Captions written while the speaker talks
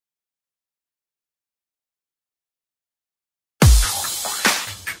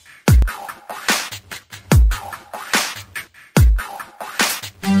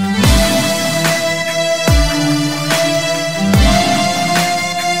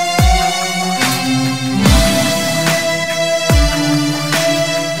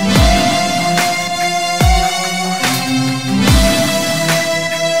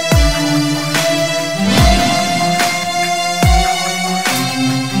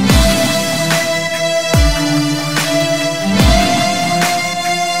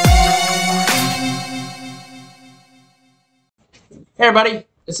Hey everybody,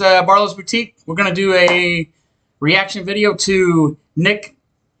 it's Barlow's Boutique. We're going to do a reaction video to Nick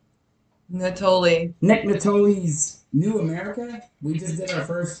Nittoli's New America. We just did our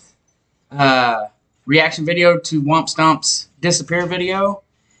first reaction video to Womp Stomp's Disappear video.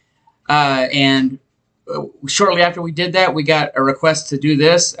 And shortly after we did that, we got a request to do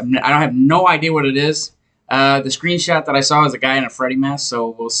this. I have no idea what it is. The screenshot that I saw is a guy in a Freddy mask,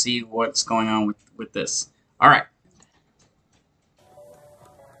 so we'll see what's going on with this. All right.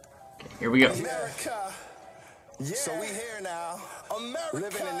 Here we go. America. Yeah. So we here now, America.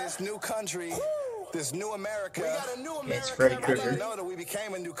 Living in this new country, this new America. We got a new America. It's Freddy Krueger. I didn't know that we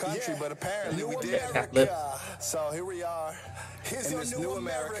became a new country, but apparently we did. So here we are. Here's in this new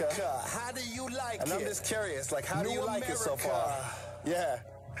America. How do you like it? And I'm just curious, like, how do you like it so far? Yeah.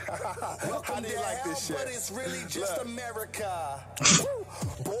 How do you like this shit? But it's really just America.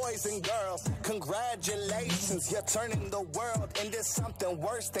 Boys and girls, congratulations. You're turning the world into something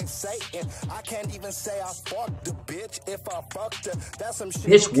worse than Satan. I can't even say I fucked a bitch if I fucked her. That's some shit.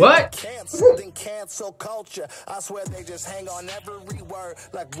 Bitch, what? Canceled in cancel culture. I swear they just hang on every word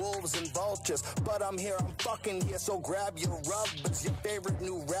like wolves and vultures. But I'm here, I'm fucking here, so grab your rubbers. Your favorite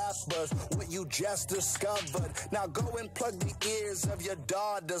new rappers, what you just discovered. Now go and plug the ears of your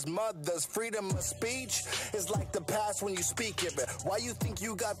daughters, mothers. Freedom of speech is like the past when you speak it. Why you think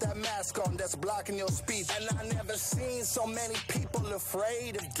you got that mask on that's blocking your speech? And I never seen so many people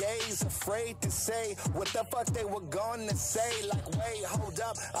afraid of gays, afraid to say what the fuck they were gonna say. Like, wait, hold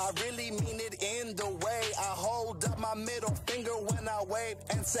up, I really mean it in the way I hold up my middle finger when I wave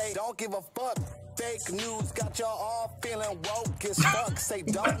and say, don't give a fuck. Fake news got y'all all feeling woke as fuck. Say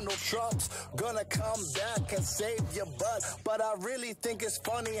Donald Trump's gonna come back and save your butt. But I really think it's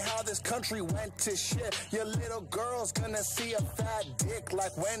funny how this country went to shit. Your little girl's gonna see a fat dick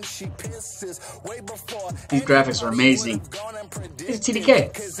like when she pisses. Way before these graphics are amazing. It's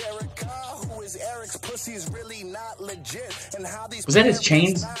TDK. Was that his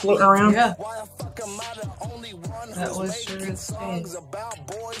chains floating around? Yeah. That was sure his chains.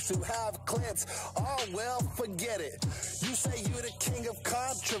 Oh, well, forget it. You say you're the king of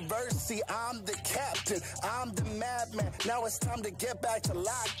controversy. I'm the captain. I'm the madman. Now it's time to get back to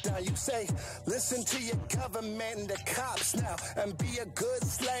lockdown. You say, listen to your government and the cops now. And be a good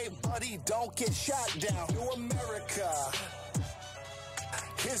slave, buddy. Don't get shot down. New America.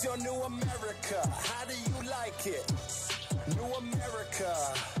 Here's your new America. How do you like it? New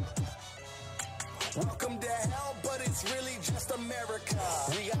America. Welcome to hell, but it's really just America.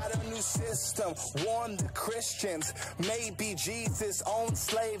 We got a new system, warn the Christians. Maybe Jesus owned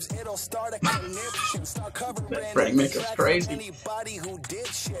slaves, it'll start a conniption. Start covering anybody who did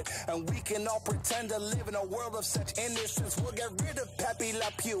shit. And we can all pretend to live in a world of such innocence. We'll get rid of Pepe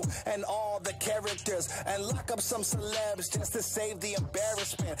Le Pew and all the characters and lock up some celebs just to save the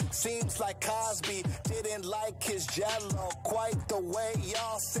embarrassment. Seems like Cosby didn't like his jello quite the way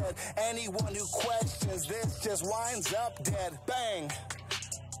y'all said. Anyone who questions this just winds up dead. Bang.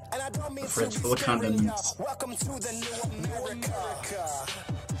 And I don't mean to be scaring y'all. Welcome to the new America.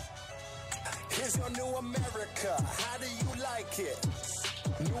 Here's your new America. How do you like it?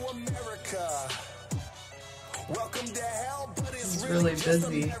 New America. Welcome to hell, but it's really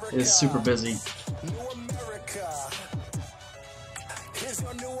busy. It's super busy. New America. Here's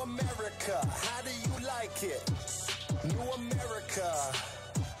your new America. How do you like it? New America.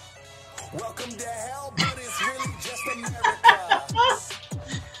 Welcome to hell, but it's really just America.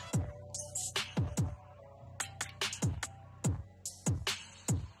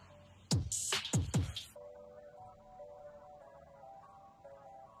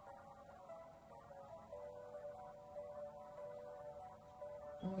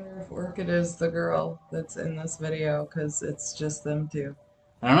 I wonder if Orchid is the girl that's in this video, because it's just them two.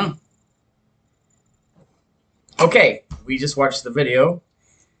 I don't know. Okay, we just watched the video.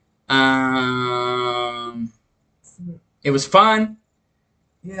 It was fun.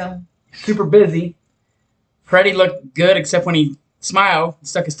 Yeah. Super busy. Freddy looked good except when he smiled,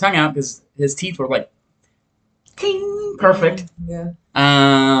 stuck his tongue out because his teeth were like ting, perfect. Yeah.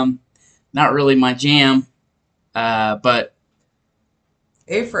 Not really my jam. But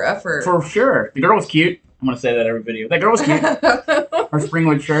A for effort. For sure. The girl was cute. I'm gonna say that every video. That girl was cute. Her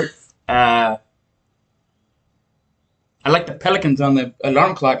Springwood shirt. I like the pelicans on the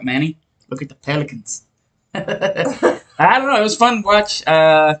alarm clock, Manny. Look at the pelicans. I don't know. It was fun to watch.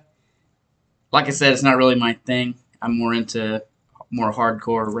 Like I said, it's not really my thing. I'm more into more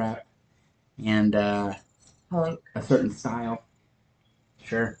hardcore rap and punk. A certain style.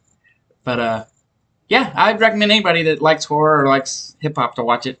 Sure. But yeah, I'd recommend anybody that likes horror or likes hip hop to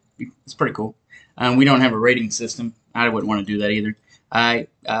watch it. It's pretty cool. We don't have a rating system. I wouldn't want to do that either.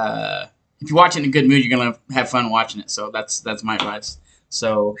 If you watch it in a good mood, you're gonna have fun watching it. So that's my advice.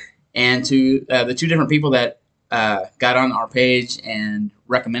 So, and to the two different people that got on our page and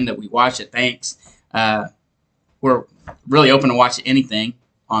recommend that we watch it, thanks. We're really open to watch anything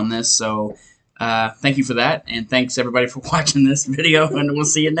on this. So thank you for that, and thanks everybody for watching this video. And we'll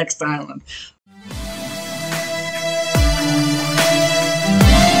see you next time